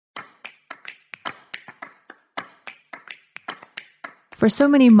For so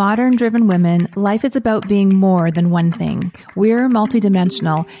many modern driven women, life is about being more than one thing. We're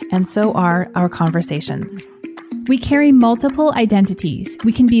multidimensional, and so are our conversations. We carry multiple identities.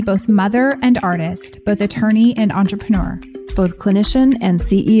 We can be both mother and artist, both attorney and entrepreneur, Both clinician and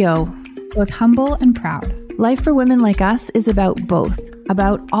CEO. both humble and proud. Life for women like us is about both,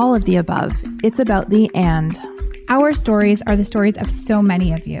 about all of the above. It's about the and. Our stories are the stories of so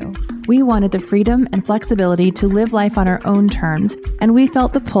many of you. We wanted the freedom and flexibility to live life on our own terms, and we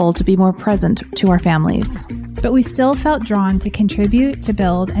felt the pull to be more present to our families. But we still felt drawn to contribute, to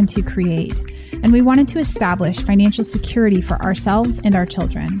build, and to create. And we wanted to establish financial security for ourselves and our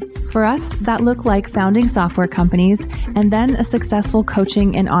children. For us, that looked like founding software companies and then a successful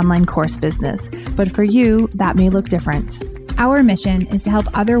coaching and online course business. But for you, that may look different. Our mission is to help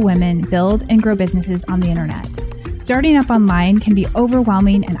other women build and grow businesses on the internet. Starting up online can be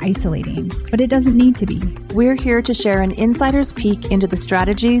overwhelming and isolating, but it doesn't need to be. We're here to share an insider's peek into the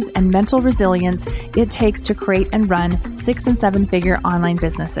strategies and mental resilience it takes to create and run 6- and 7-figure online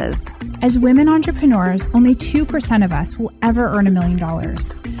businesses. As women entrepreneurs, only 2% of us will ever earn $1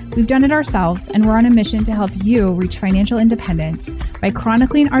 million. We've done it ourselves, and we're on a mission to help you reach financial independence by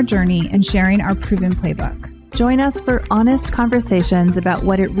chronicling our journey and sharing our proven playbook. Join us for honest conversations about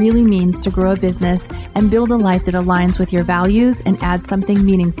what it really means to grow a business and build a life that aligns with your values and adds something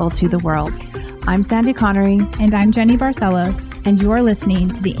meaningful to the world. I'm Sandy Connery. And I'm Jenny Barcelos, and you are listening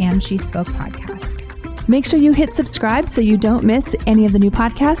to the And She Spoke podcast. Make sure you hit subscribe so you don't miss any of the new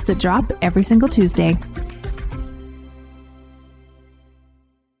podcasts that drop every single Tuesday.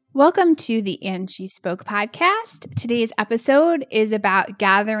 Welcome to the And She Spoke podcast. Today's episode is about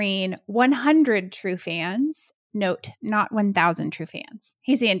gathering 100 true fans. Note, not 1,000 true fans.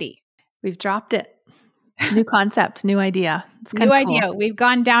 Hey, Sandy. We've dropped it. New concept, new idea. It's New idea. Cool. We've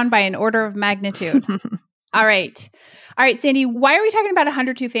gone down by an order of magnitude. All right, Sandy, why are we talking about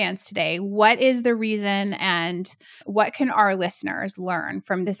 100 true fans today? What is the reason, and what can our listeners learn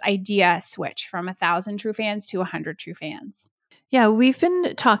from this idea switch from 1,000 true fans to 100 true fans? Yeah, we've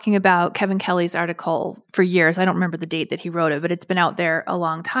been talking about Kevin Kelly's article for years. I don't remember the date that he wrote it, but it's been out there a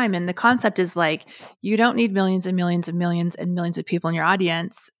long time. And the concept is like, you don't need millions and millions and millions and millions of people in your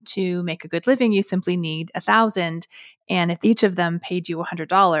audience to make a good living. You simply need 1,000. And if each of them paid you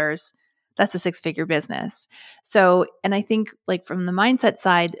 $100, that's a 6-figure business. So, and I think like from the mindset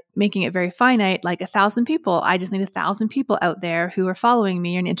side, making it very finite, like 1,000 people, I just need 1,000 people out there who are following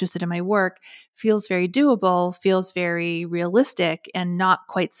me and interested in my work, feels very doable, feels very realistic, and not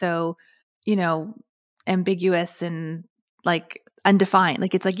quite so, ambiguous and like undefined.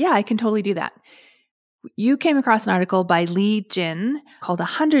 Like it's like, yeah, I can totally do that. You came across an article by Lee Jin called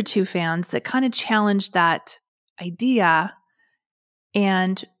 100 True Fans that kind of challenged that idea,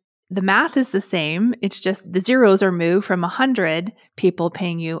 and the math is the same. It's just the zeros are moved from 100 people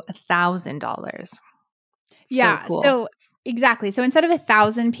paying you $1,000. Yeah. So cool. So exactly. So instead of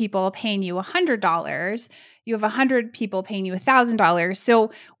 1,000 people paying you $100, you have 100 people paying you $1,000.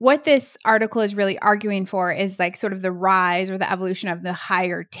 So what this article is really arguing for is like sort of the rise or the evolution of the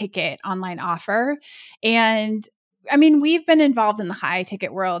higher ticket online offer. And I mean, we've been involved in the high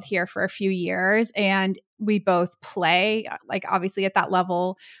ticket world here for a few years, and we both play like obviously at that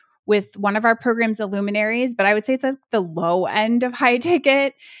level with one of our programs, Illuminaries, but I would say it's at the low end of high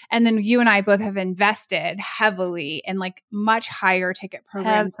ticket. And then you and I both have invested heavily in like much higher ticket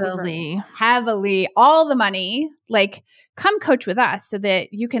programs. Heavily, all the money, like come coach with us so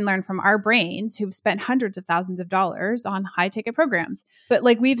that you can learn from our brains who've spent hundreds of thousands of dollars on high ticket programs. But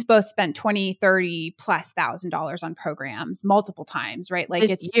like we've both spent 20, 30 plus $1,000 on programs multiple times, right? Like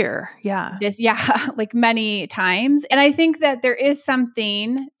this year. Yeah. Like many times. And I think that there is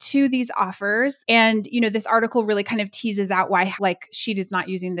something to these offers. And, this article really kind of teases out why, like she is not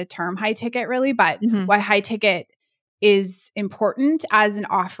using the term high ticket really, but why high ticket is important as an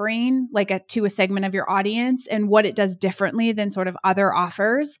offering, like to a segment of your audience, and what it does differently than sort of other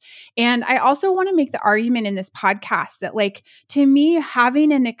offers. And I also want to make the argument in this podcast that like, to me,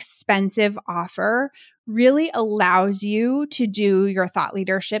 having an expensive offer really allows you to do your thought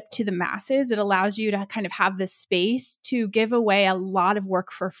leadership to the masses. It allows you to kind of have the space to give away a lot of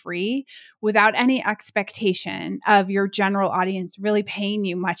work for free without any expectation of your general audience really paying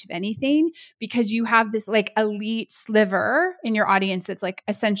you much of anything, because you have this like elite sliver in your audience that's like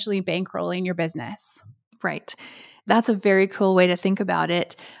essentially bankrolling your business. Right. That's a very cool way to think about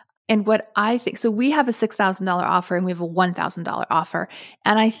it. And what I think, so we have a $6,000 offer and we have a $1,000 offer.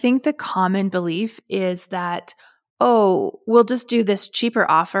 And I think the common belief is that, oh, we'll just do this cheaper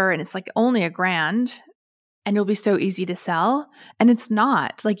offer and it's like only $1,000. and it'll be so easy to sell. And it's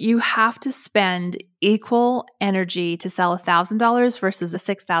not. Like, you have to spend equal energy to sell $1,000 versus a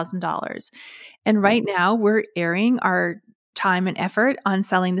 $6,000. And right now we're airing our time and effort on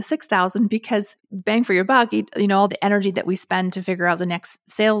selling the 6,000 because bang for your buck, all the energy that we spend to figure out the next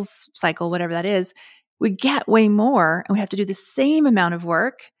sales cycle, whatever that is, we get way more, and we have to do the same amount of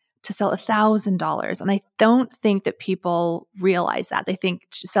work to sell $1,000. And I don't think that people realize that. They think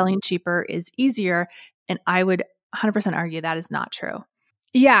selling cheaper is easier. And I would 100% argue that is not true.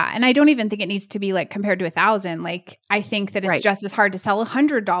 Yeah. And I don't even think it needs to be like compared to 1,000. Like, I think that it's just as hard to sell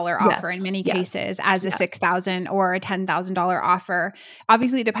 $100 offer in many cases as a $6,000 or a $10,000 offer.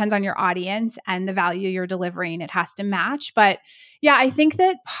 Obviously, it depends on your audience and the value you're delivering. It has to match. But yeah, I think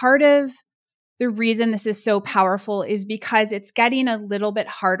that part of the reason this is so powerful is because it's getting a little bit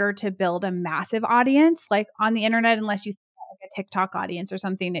harder to build a massive audience like on the internet, unless you have like a TikTok audience or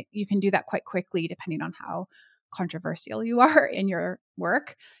something. You can do that quite quickly depending on how controversial you are in your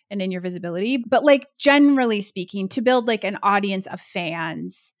work and in your visibility. But like, generally speaking, to build like an audience of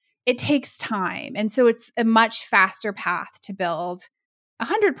fans, it takes time. And so it's a much faster path to build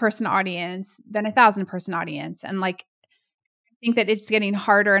 100-person audience than 1,000-person audience. And like, I think that it's getting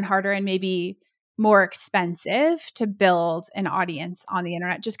harder and harder and maybe more expensive to build an audience on the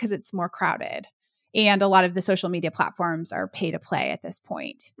internet just because it's more crowded. And a lot of the social media platforms are pay to play at this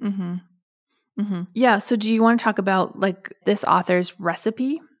point. Mm-hmm. Mm-hmm. Yeah. So do you want to talk about like this author's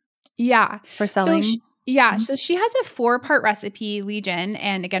recipe? Yeah. For selling? So she has a 4-part recipe, Legion.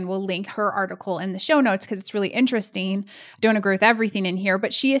 And again, we'll link her article in the show notes because it's really interesting. I don't agree with everything in here,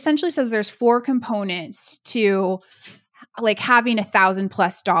 but she essentially says there's 4 components to like having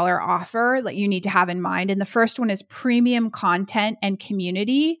 $1,000+ offer that you need to have in mind. And the first one is premium content and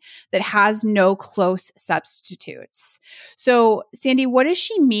community that has no close substitutes. So Sandy, what does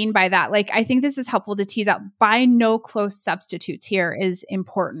she mean by that? Like, I think this is helpful to tease out. By no close substitutes here is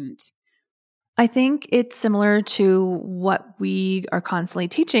important. I think it's similar to what we are constantly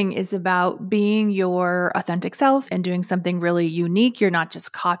teaching is about being your authentic self and doing something really unique. You're not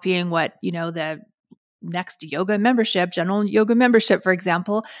just copying what, the next yoga membership, general yoga membership, for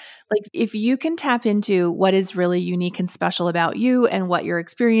example. Like, if you can tap into what is really unique and special about you and what your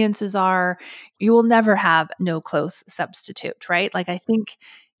experiences are, you will never have no close substitute, right? Like, I think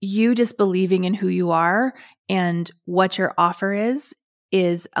you just believing in who you are and what your offer is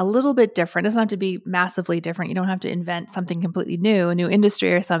a little bit different. It doesn't have to be massively different. You don't have to invent something completely new, a new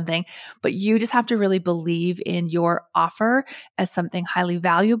industry or something, but you just have to really believe in your offer as something highly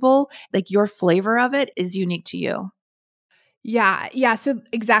valuable. Like, your flavor of it is unique to you. Yeah. Yeah. So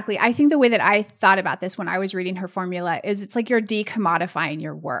exactly. I think the way that I thought about this when I was reading her formula is it's like you're decommodifying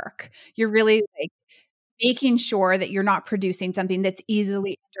your work. You're really like making sure that you're not producing something that's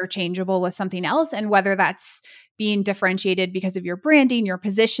easily interchangeable with something else. And whether that's being differentiated because of your branding, your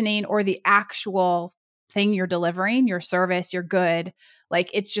positioning, or the actual thing you're delivering, your service, your good,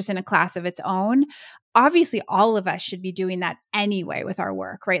 like it's just in a class of its own. Obviously, all of us should be doing that anyway with our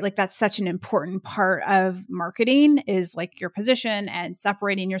work, right? Like, that's such an important part of marketing is like your position and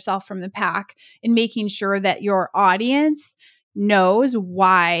separating yourself from the pack and making sure that your audience knows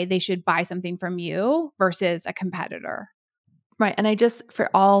why they should buy something from you versus a competitor. Right. And for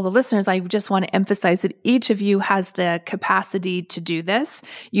all the listeners, I just want to emphasize that each of you has the capacity to do this.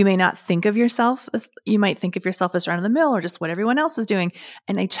 You may not think of yourself you might think of yourself as run of the mill or just what everyone else is doing.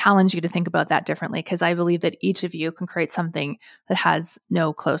 And I challenge you to think about that differently because I believe that each of you can create something that has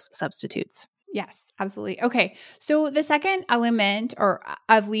no close substitutes. Yes, absolutely. Okay. So the second element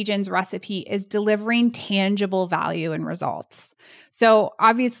of Legion's recipe is delivering tangible value and results. So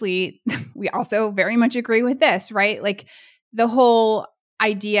obviously, we also very much agree with this, right? Like, the whole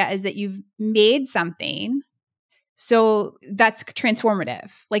idea is that you've made something, so that's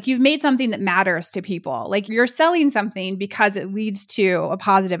transformative. Like, you've made something that matters to people. Like, you're selling something because it leads to a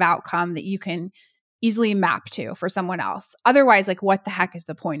positive outcome that you can easily map to for someone else. Otherwise, like, what the heck is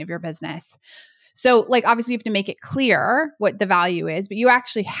the point of your business? So, like, obviously you have to make it clear what the value is, but you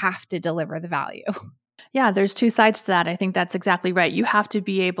actually have to deliver the value. Yeah, there's 2 sides to that. I think that's exactly right. You have to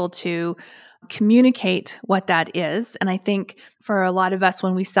be able to communicate what that is. And I think for a lot of us,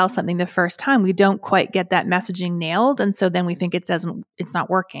 when we sell something the first time, we don't quite get that messaging nailed. And so then we think it's not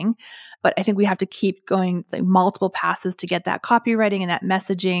working. But I think we have to keep going like multiple passes to get that copywriting and that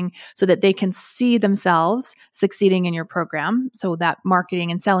messaging so that they can see themselves succeeding in your program. So that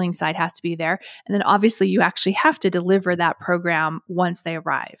marketing and selling side has to be there. And then obviously you actually have to deliver that program once they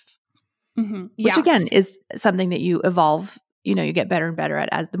arrive. Mm-hmm. Yeah. Which again is something that you evolve, you get better and better at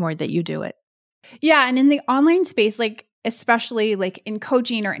as the more that you do it. Yeah. And in the online space, like especially like in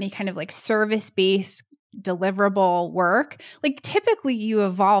coaching or any kind of like service-based deliverable work. Like typically you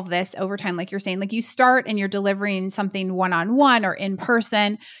evolve this over time. Like you're saying, like you start and you're delivering something one-on-one or in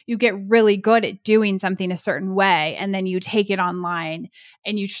person, you get really good at doing something a certain way. And then you take it online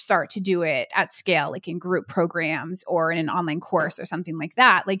and you start to do it at scale, like in group programs or in an online course or something like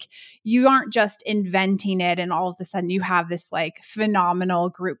that. Like you aren't just inventing it and all of a sudden you have this like phenomenal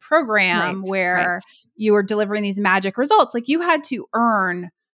group program where you are delivering these magic results. Like you had to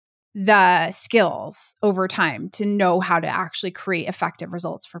earn the skills over time to know how to actually create effective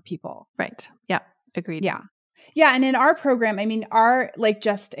results for people. Right. Yeah. Agreed. Yeah. Yeah. And in our program, I mean, like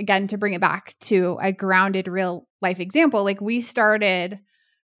just again, to bring it back to a grounded real life example, like we started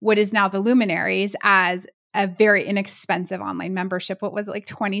what is now the Luminaries as a very inexpensive online membership. What was it, like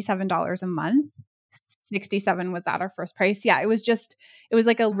 $27 a month? 67 was that our first price? Yeah. It was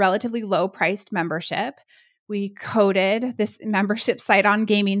like a relatively low priced membership. We coded this membership site on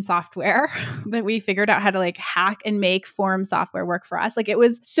gaming software that we figured out how to like hack and make forum software work for us. Like it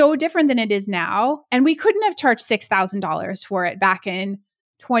was so different than it is now. And we couldn't have charged $6,000 for it back in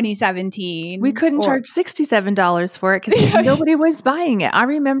 2017. We couldn't charge $67 for it because nobody was buying it. I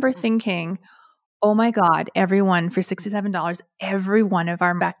remember thinking, oh my God, everyone for $67, every one of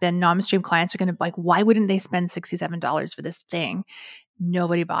our back then non-stream clients are going to like, why wouldn't they spend $67 for this thing?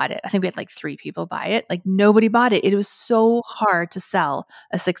 Nobody bought it. I think we had like 3 people buy it. Like nobody bought it. It was so hard to sell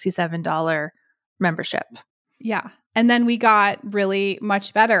a $67 membership. Yeah. And then we got really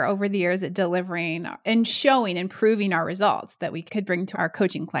much better over the years at delivering and showing and proving our results that we could bring to our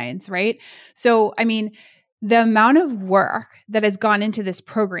coaching clients, right? So, I mean, the amount of work that has gone into this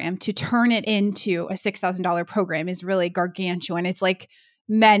program to turn it into a $6,000 program is really gargantuan. It's like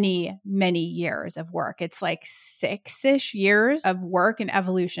many, many years of work. It's like 6-ish years of work and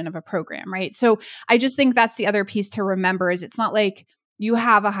evolution of a program, right? So I just think that's the other piece to remember is it's not like you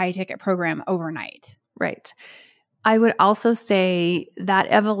have a high ticket program overnight. Right. I would also say that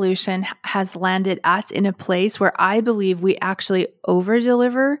evolution has landed us in a place where I believe we actually over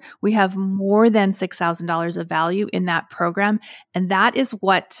deliver. We have more than $6,000 of value in that program. And that is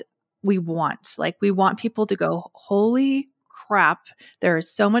what we want. Like we want people to go, holy crap, there is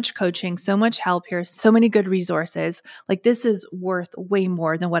so much coaching, so much help here, so many good resources. Like this is worth way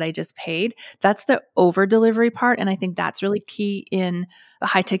more than what I just paid. That's the over delivery part. And I think that's really key in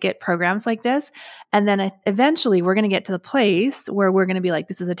high ticket programs like this. And then eventually we're going to get to the place where we're going to be like,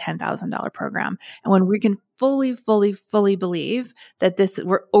 this is a $10,000 program. And when we can fully believe that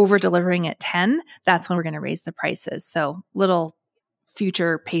we're over delivering at 10, that's when we're going to raise the prices. So little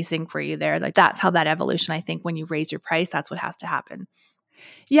future pacing for you there. Like that's how that evolution, I think when you raise your price, that's what has to happen.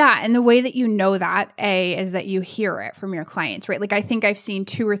 Yeah. And the way that you know that, is that you hear it from your clients, right? Like I think I've seen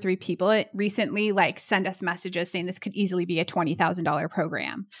 2 or 3 people recently like send us messages saying this could easily be a $20,000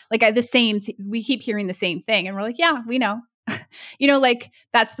 program. Like we keep hearing the same thing and we're like, yeah, we know. Like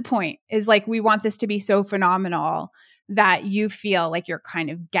that's the point is like, we want this to be so phenomenal that you feel like you're kind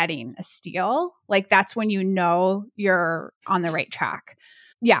of getting a steal. Like that's when you know you're on the right track.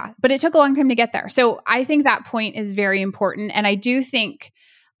 Yeah. But it took a long time to get there. So I think that point is very important. And I do think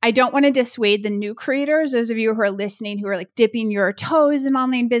I don't want to dissuade the new creators, those of you who are listening, who are like dipping your toes in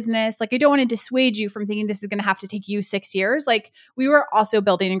online business. Like I don't want to dissuade you from thinking this is going to have to take you 6 years. Like we were also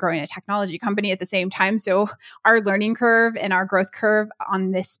building and growing a technology company at the same time. So our learning curve and our growth curve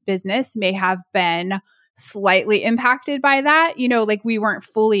on this business may have been slightly impacted by that. Like we weren't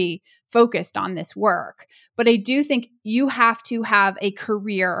fully focused on this work. But I do think you have to have a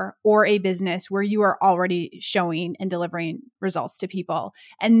career or a business where you are already showing and delivering results to people.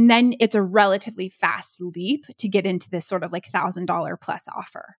 And then it's a relatively fast leap to get into this sort of like $1,000 plus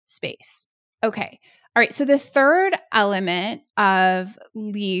offer space. Okay. All right. So the third element of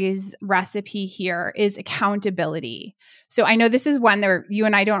Lee's recipe here is accountability. So I know this is one that you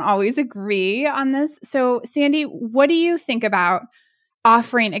and I don't always agree on this. So Sandy, what do you think about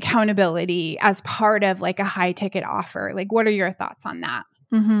offering accountability as part of like a high ticket offer? Like, what are your thoughts on that?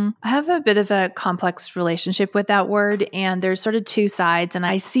 Mm-hmm. I have a bit of a complex relationship with that word, and there's sort of 2 sides, and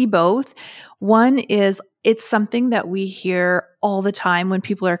I see both. One is it's something that we hear all the time when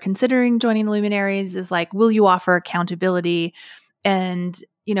people are considering joining the Luminaries is like, will you offer accountability? And,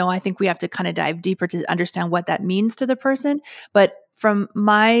 I think we have to kind of dive deeper to understand what that means to the person. But from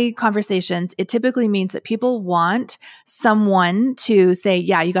my conversations, it typically means that people want someone to say,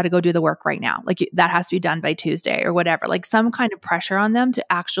 yeah, you got to go do the work right now. Like that has to be done by Tuesday or whatever, like some kind of pressure on them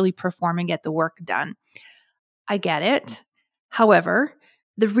to actually perform and get the work done. I get it. However,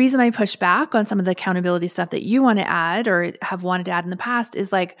 the reason I push back on some of the accountability stuff that you want to add or have wanted to add in the past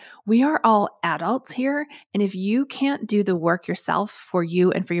is like, we are all adults here. And if you can't do the work yourself for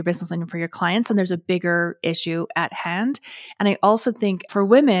you and for your business and for your clients, then there's a bigger issue at hand. And I also think for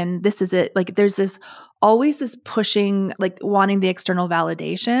women, this is it. Like there's always this pushing, like wanting the external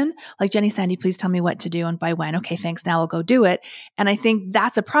validation. Like, Jenny Sandy, please tell me what to do and by when. Okay, thanks. Now I'll go do it. And I think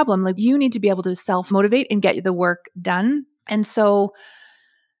that's a problem. Like you need to be able to self-motivate and get the work done. And so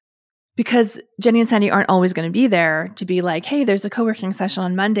because Jenny and Sandy aren't always going to be there to be like, hey, there's a co-working session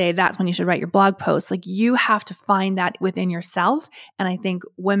on Monday. That's when you should write your blog post. Like you have to find that within yourself. And I think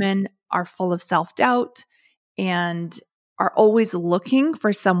women are full of self-doubt and are always looking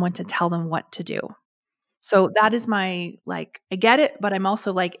for someone to tell them what to do. So that is my, like, I get it, but I'm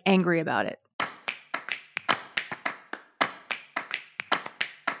also like angry about it.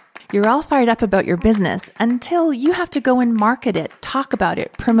 You're all fired up about your business until you have to go and market it, talk about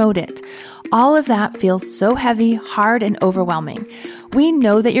it, promote it. All of that feels so heavy, hard, and overwhelming. We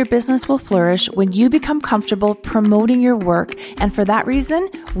know that your business will flourish when you become comfortable promoting your work, and for that reason,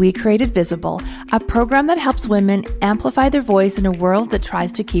 we created Visible, a program that helps women amplify their voice in a world that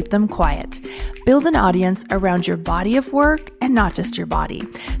tries to keep them quiet. Build an audience around your body of work and not just your body.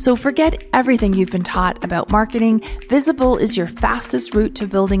 So forget everything you've been taught about marketing. Visible is your fastest route to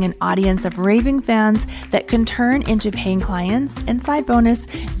building an audience of raving fans that can turn into paying clients. And side bonus,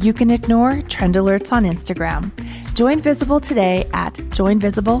 you can ignore trend alerts on Instagram. Join Visible today at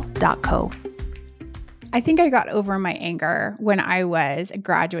joinvisible.co. I think I got over my anger when I was a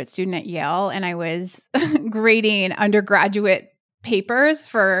graduate student at Yale and I was grading undergraduate papers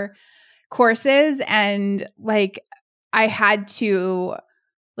for courses, and like I had to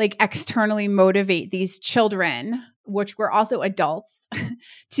like externally motivate these children, which were also adults,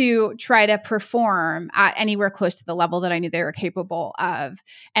 to try to perform at anywhere close to the level that I knew they were capable of.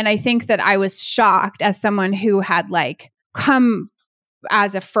 And I think that I was shocked as someone who had like come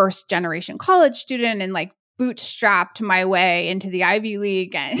as a first generation college student and like bootstrapped my way into the Ivy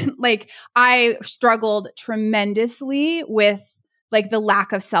League. And like I struggled tremendously with like the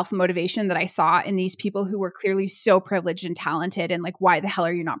lack of self-motivation that I saw in these people who were clearly so privileged and talented, and like, why the hell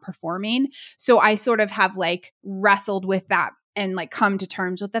are you not performing? So I sort of have like wrestled with that and like come to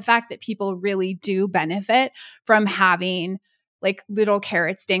terms with the fact that people really do benefit from having like little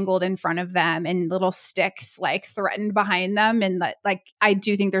carrots dangled in front of them and little sticks like threatened behind them. And that, like, I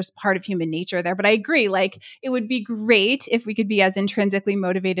do think there's part of human nature there, but I agree, like it would be great if we could be as intrinsically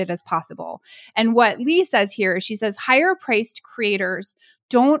motivated as possible. And what Lee says here, she says, higher priced creators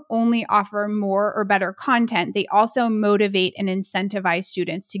don't only offer more or better content, they also motivate and incentivize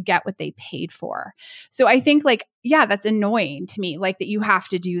students to get what they paid for. So I think like, yeah, that's annoying to me, like that you have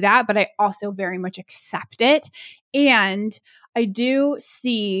to do that, but I also very much accept it. And I do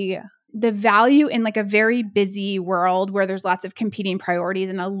see the value in like a very busy world where there's lots of competing priorities,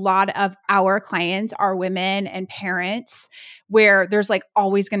 and a lot of our clients are women and parents where there's like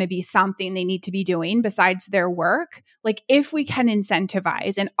always going to be something they need to be doing besides their work. Like if we can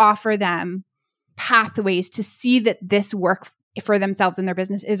incentivize and offer them pathways to see that this work for themselves and their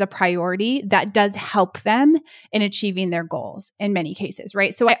business is a priority, that does help them in achieving their goals in many cases,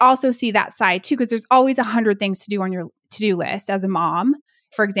 right? So I also see that side too, because there's always 100 things to do on your to-do list as a mom,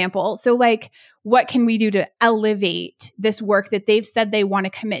 for example. So like, what can we do to elevate this work that they've said they want to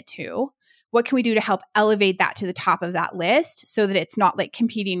commit to? What can we do to help elevate that to the top of that list so that it's not like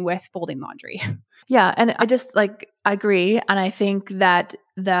competing with folding laundry? Yeah. And I just like, I agree. And I think that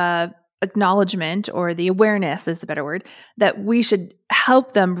the acknowledgement, or the awareness is the better word, that we should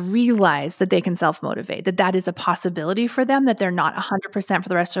help them realize that they can self-motivate, that that is a possibility for them, that they're not 100% for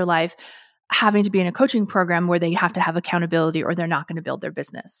the rest of their life having to be in a coaching program where they have to have accountability or they're not going to build their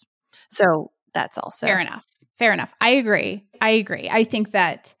business. So that's also fair enough. Fair enough. I agree. I think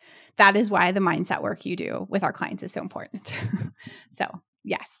that is why the mindset work you do with our clients is so important. So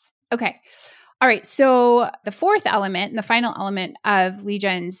yes. Okay. All right. So the fourth element and the final element of Lee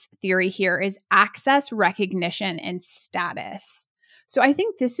Jen's theory here is access, recognition, and status. So I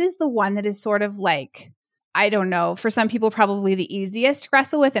think this is the one that is sort of like, I don't know, for some people probably the easiest to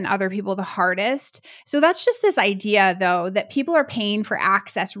wrestle with and other people the hardest. So that's just this idea though, that people are paying for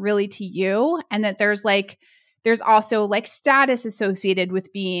access really to you, and that there's also like status associated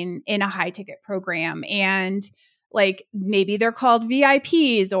with being in a high ticket program, and like maybe they're called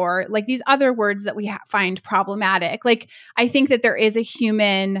VIPs or like these other words that we find problematic. Like I think that there is a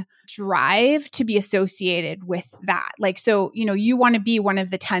human drive to be associated with that. Like, so, you know, you want to be one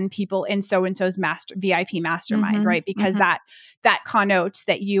of the 10 people in so-and-so's VIP mastermind, right? Because that connotes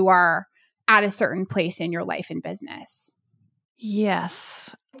that you are at a certain place in your life and business.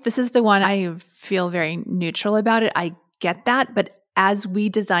 Yes. This is the one I feel very neutral about it. I get that. But as we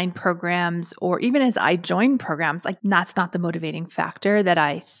design programs, or even as I join programs, like that's not the motivating factor that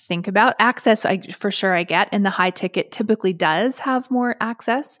I think about. Access, for sure I get. And the high ticket typically does have more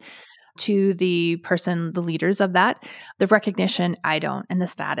access to the person, the leaders of that. The recognition, I don't. And the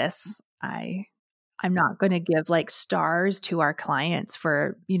status, I'm not going to give like stars to our clients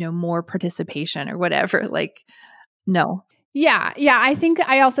for, more participation or whatever. Like, no. Yeah. Yeah. I think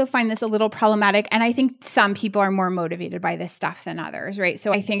I also find this a little problematic. And I think some people are more motivated by this stuff than others, right?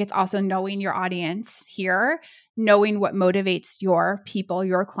 So I think it's also knowing your audience here, knowing what motivates your people,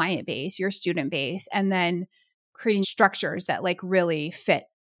 your client base, your student base, and then creating structures that like really fit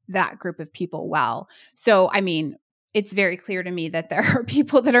that group of people well. So, I mean, it's very clear to me that there are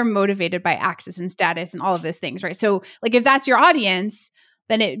people that are motivated by access and status and all of those things, right? So, like, if that's your audience,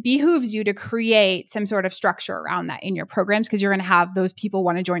 then it behooves you to create some sort of structure around that in your programs, because you're going to have those people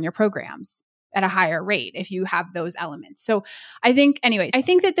want to join your programs at a higher rate if you have those elements. So I think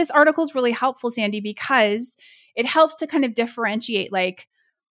that this article is really helpful, Sandy, because it helps to kind of differentiate like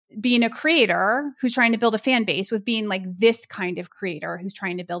being a creator who's trying to build a fan base with being like this kind of creator who's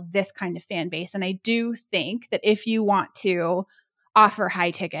trying to build this kind of fan base. And I do think that if you want to offer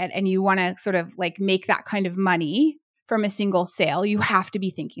high ticket and you want to sort of like make that kind of money from a single sale, you have to be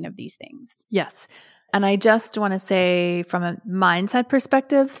thinking of these things. Yes. And I just want to say from a mindset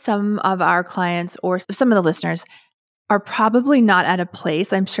perspective, some of our clients or some of the listeners are probably not at a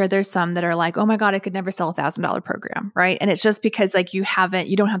place. I'm sure there's some that are like, oh my God, I could never sell $1,000 program, right? And it's just because like you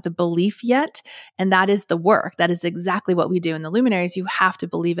don't have the belief yet. And that is the work. That is exactly what we do in the Luminaries. You have to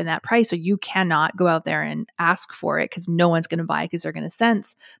believe in that price, or you cannot go out there and ask for it because no one's going to buy it because they're going to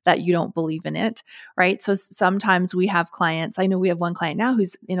sense that you don't believe in it, right? So sometimes we have clients, I know we have one client now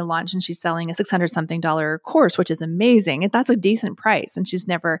who's in a launch and she's selling a $600-something course, which is amazing. That's a decent price. And she's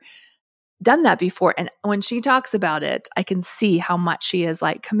never done that before. And when she talks about it, I can see how much she is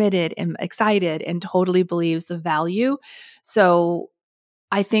like committed and excited and totally believes the value. So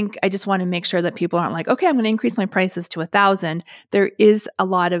I think I just want to make sure that people aren't like, okay, I'm going to increase my prices to 1,000. There is a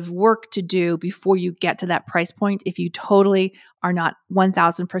lot of work to do before you get to that price point. If you totally are not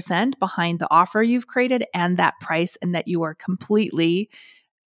 1,000% behind the offer you've created and that price, and that you are completely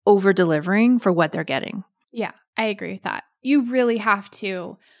over delivering for what they're getting. Yeah, I agree with that. You really have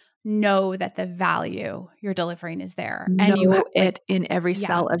to know that the value you're delivering is there. And you have it in every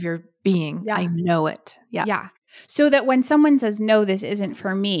cell of your being. Yeah. I know it. Yeah. Yeah. So that when someone says, no, this isn't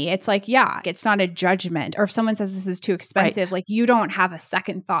for me, it's like, yeah, it's not a judgment. Or if someone says this is too expensive, right, like you don't have a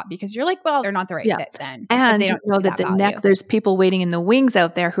second thought because you're like, well, they're not the right fit then. And they don't know that there's people waiting in the wings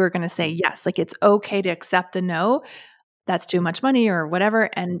out there who are going to say, yes, like it's okay to accept a no. That's too much money or whatever.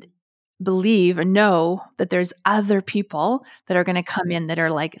 And believe and know that there's other people that are going to come in that are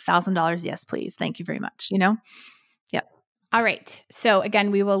like $1,000. Yes, please. Thank you very much. Yep. All right. So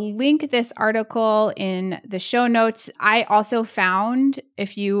again, we will link this article in the show notes. I also found,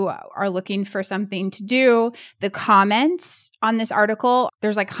 if you are looking for something to do, the comments on this article,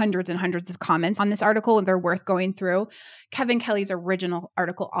 there's like hundreds and hundreds of comments on this article, and they're worth going through. Kevin Kelly's original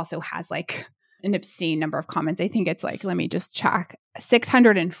article also has like an obscene number of comments. I think it's like, let me just check,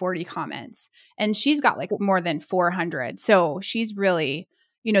 640 comments. And she's got like more than 400. So she's really,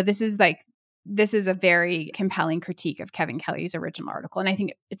 this is a very compelling critique of Kevin Kelly's original article. And I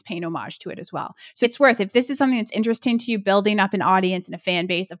think it's paying homage to it as well. So it's worth, if this is something that's interesting to you, building up an audience and a fan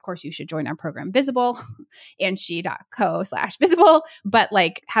base, of course, you should join our program Visible, andshe.co/visible, but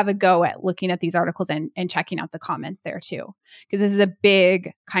like have a go at looking at these articles and checking out the comments there too. Because this is a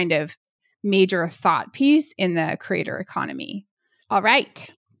big kind of major thought piece in the creator economy. All right,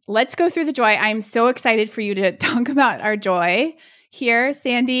 let's go through the joy. I'm so excited for you to talk about our joy here,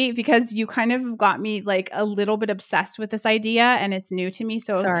 Sandy, because you kind of got me like a little bit obsessed with this idea and it's new to me.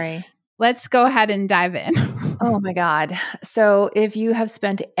 So sorry. Let's go ahead and dive in. Oh my God. So if you have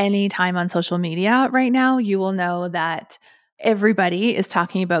spent any time on social media right now, you will know that everybody is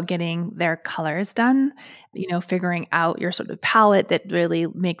talking about getting their colors done, figuring out your sort of palette that really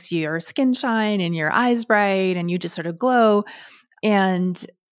makes your skin shine and your eyes bright and you just sort of glow. And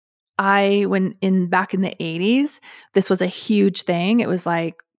back in the 80s, this was a huge thing. It was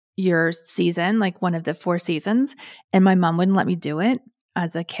like your season, like one of the 4 seasons. And my mom wouldn't let me do it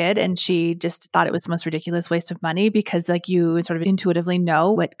as a kid. And she just thought it was the most ridiculous waste of money because like you sort of intuitively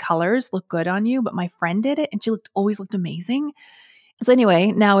know what colors look good on you. But my friend did it and she always looked amazing. So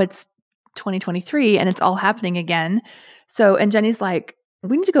anyway, now it's 2023 and it's all happening again. So, and Jenny's like,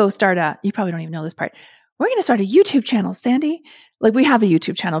 we need to go start you probably don't even know this part. We're going to start a YouTube channel, Sandy. Like we have a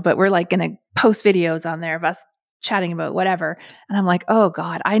YouTube channel, but we're like going to post videos on there of us chatting about whatever. And I'm like, oh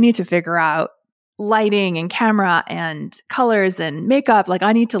God, I need to figure out lighting and camera and colors and makeup. Like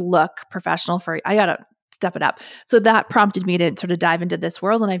I need to look professional I got to step it up. So that prompted me to sort of dive into this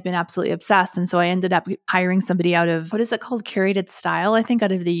world, and I've been absolutely obsessed. And so I ended up hiring somebody out of, what is it called? Curated Style, I think,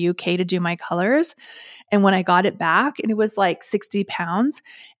 out of the UK to do my colors. And when I got it back, and it was like 60 pounds.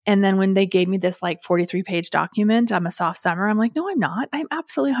 And then when they gave me this like 43-page document, I'm a soft summer. I'm like, no, I'm not. I'm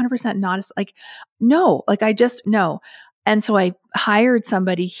absolutely 100% not. Like, no, like I just, no. And so I hired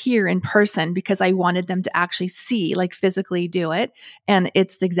somebody here in person because I wanted them to actually see, like physically do it. And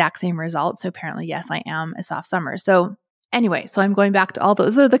it's the exact same result. So apparently, yes, I am a soft summer. So anyway, so I'm going back to all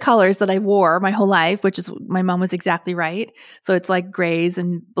those are the colors that I wore my whole life, which is, my mom was exactly right. So it's like grays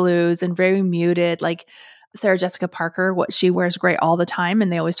and blues and very muted, like Sarah Jessica Parker, what she wears gray all the time.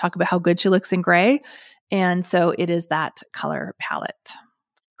 And they always talk about how good she looks in gray. And so it is that color palette,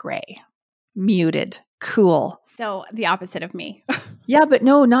 gray, muted, cool. So the opposite of me. Yeah, but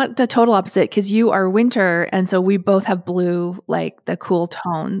no, not the total opposite, because you are winter. And so we both have blue, like the cool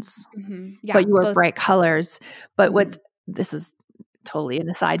tones, Yeah, but you are bright colors. But this is totally an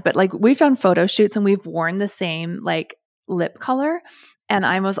aside, but like we've done photo shoots and we've worn the same like lip color. And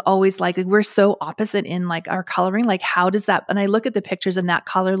I was always like, we're so opposite in like our coloring. Like, how does that? And I look at the pictures and that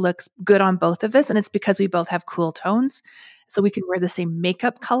color looks good on both of us. And it's because we both have cool tones. So we can wear the same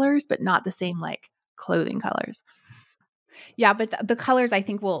makeup colors, but not the same like clothing colors. Yeah, but the colors I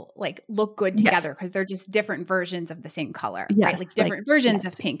think will like look good together because they're just different versions of the same color, right? Like different versions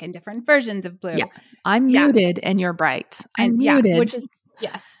of pink and different versions of blue. Yeah. I'm muted and you're bright. I'm muted. Which is,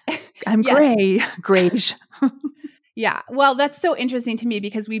 yes. I'm gray, grayish. Yeah. Well, that's so interesting to me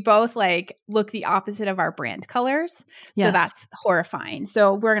because we both like look the opposite of our brand colors. So that's horrifying.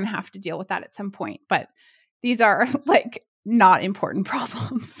 So we're going to have to deal with that at some point. But these are like not important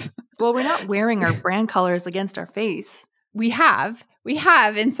problems. Well, we're not wearing our brand colors against our face. We have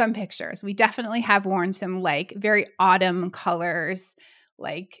in some pictures. We definitely have worn some like very autumn colors,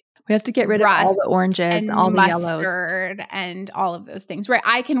 like we have to get rid of all the oranges and all the mustard yellows and all of those things. Right.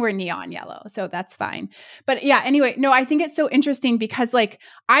 I can wear neon yellow, so that's fine. But yeah, anyway, no, I think it's so interesting because like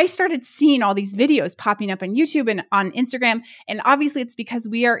I started seeing all these videos popping up on YouTube and on Instagram. And obviously it's because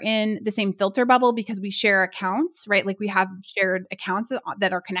we are in the same filter bubble because we share accounts, right? Like we have shared accounts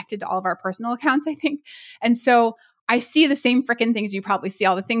that are connected to all of our personal accounts, I think. And so I see the same freaking things you probably see,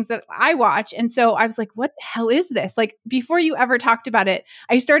 all the things that I watch. And so I was like, what the hell is this? Like before you ever talked about it,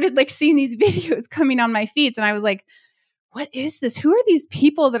 I started like seeing these videos coming on my feeds and I was like, what is this? Who are these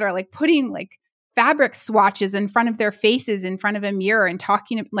people that are like putting like fabric swatches in front of their faces in front of a mirror and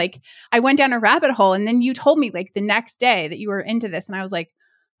talking? Like I went down a rabbit hole and then you told me like the next day that you were into this. And I was like,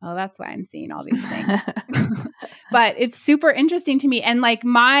 oh, that's why I'm seeing all these things. But it's super interesting to me. And like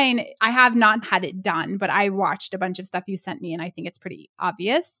mine, I have not had it done, but I watched a bunch of stuff you sent me and I think it's pretty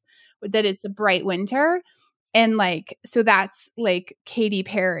obvious that it's a bright winter. And like, so that's like Katy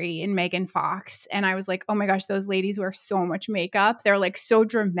Perry and Megan Fox. And I was like, oh my gosh, those ladies wear so much makeup. They're like so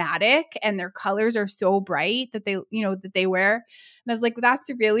dramatic and their colors are so bright that they wear. And I was like,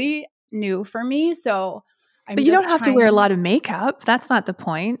 that's really new for me. So but you don't have to wear a lot of makeup. That's not the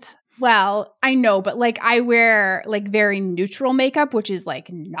point. Well, I know, but like I wear like very neutral makeup, which is like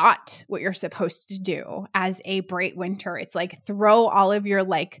not what you're supposed to do as a bright winter. It's like throw all of your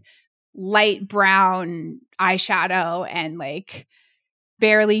like light brown eyeshadow and like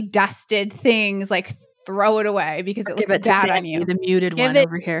barely dusted things, like throw it away because it looks bad on you. The muted one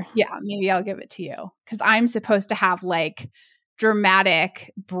over here. Yeah, maybe I'll give it to you because I'm supposed to have like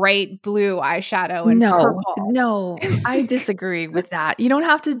dramatic bright blue eyeshadow and purple. No, I disagree with that. You don't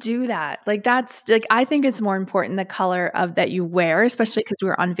have to do that. Like that's like, I think it's more important the color of that you wear, especially because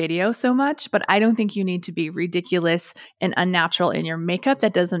we're on video so much, but I don't think you need to be ridiculous and unnatural in your makeup.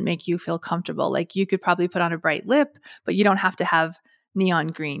 That doesn't make you feel comfortable. Like you could probably put on a bright lip, but you don't have to have neon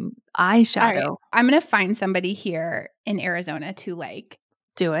green eyeshadow. Right. I'm going to find somebody here in Arizona to like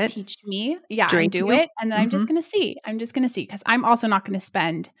do it. Teach me. Yeah, and do it. And then I'm just going to see. Because I'm also not going to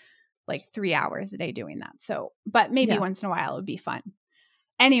spend like 3 hours a day doing that. So, but maybe once in a while it would be fun.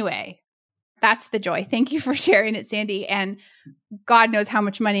 Anyway, that's the joy. Thank you for sharing it, Sandy. And God knows how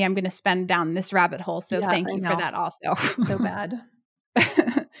much money I'm going to spend down this rabbit hole. So thank you for that also. So bad.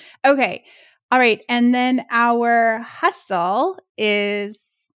 Okay. All right. And then our hustle is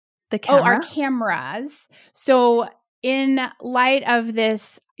the camera. our cameras. So in light of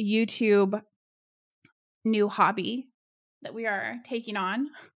this YouTube new hobby that we are taking on,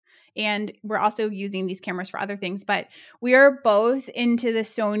 and we're also using these cameras for other things, but we are both into the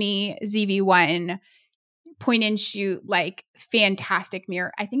Sony ZV-1 point and shoot, like fantastic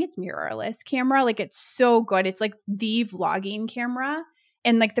mirror. I think it's mirrorless camera. Like it's so good. It's like the vlogging camera.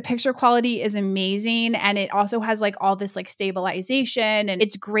 And like the picture quality is amazing. And it also has like all this like stabilization, and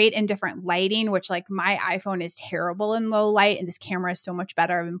it's great in different lighting, which like my iPhone is terrible in low light. And this camera is so much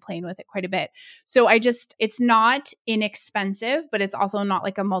better. I've been playing with it quite a bit. So it's not inexpensive, but it's also not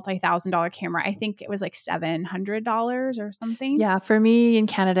like a multi-$1,000 camera. I think it was like $700 or something. Yeah. For me in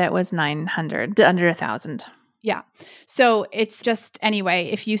Canada, it was $900, under $1,000. Yeah. So it's just, anyway,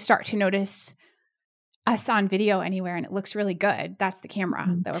 if you start to notice us on video anywhere and it looks really good, that's the camera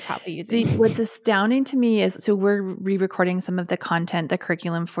that we're probably using. What's astounding to me is, so we're re-recording some of the content, the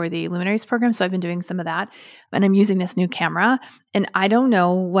curriculum for the Luminaries program. So I've been doing some of that, and I'm using this new camera, and I don't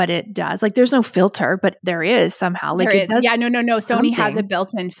know what it does. Like there's no filter, but there is somehow. Like there is. Yeah, no. Sony has a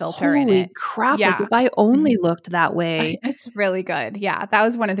built-in filter in it. Holy crap. Yeah. Like if I only looked that way. It's really good. Yeah. That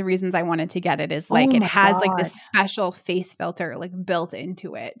was one of the reasons I wanted to get it, is like it has like this special face filter like built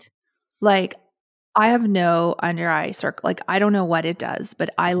into it. Like I have no under eye circle. Like I don't know what it does, but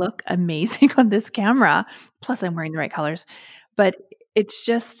I look amazing on this camera. Plus I'm wearing the right colors, but it's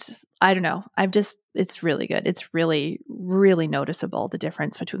just, I don't know. It's really good. It's really, really noticeable, the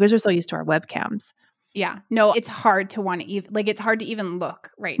difference between, because we're so used to our webcams. Yeah. No, it's hard to want to even, like, it's hard to even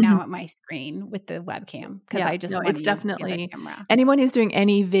look right now at my screen with the webcam, because I just want to use the camera. Anyone who's doing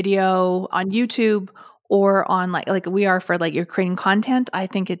any video on YouTube or on like we are for like you're creating content, I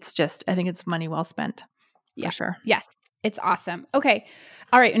think it's money well spent. Yeah. For sure. Yes. It's awesome. Okay.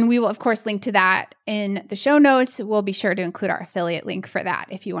 All right. And we will, of course, link to that in the show notes. We'll be sure to include our affiliate link for that.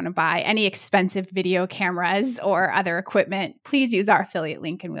 If you want to buy any expensive video cameras or other equipment, please use our affiliate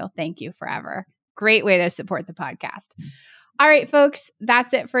link and we'll thank you forever. Great way to support the podcast. All right, folks.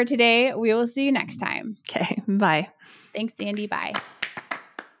 That's it for today. We will see you next time. Okay. Bye. Thanks, Sandy. Bye.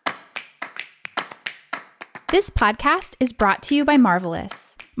 This podcast is brought to you by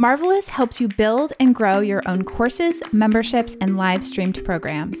Marvelous. Marvelous helps you build and grow your own courses, memberships, and live streamed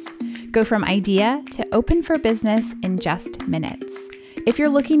programs. Go from idea to open for business in just minutes. If you're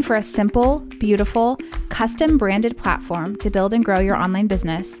looking for a simple, beautiful, custom branded platform to build and grow your online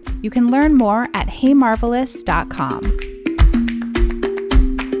business, you can learn more at heymarvelous.com.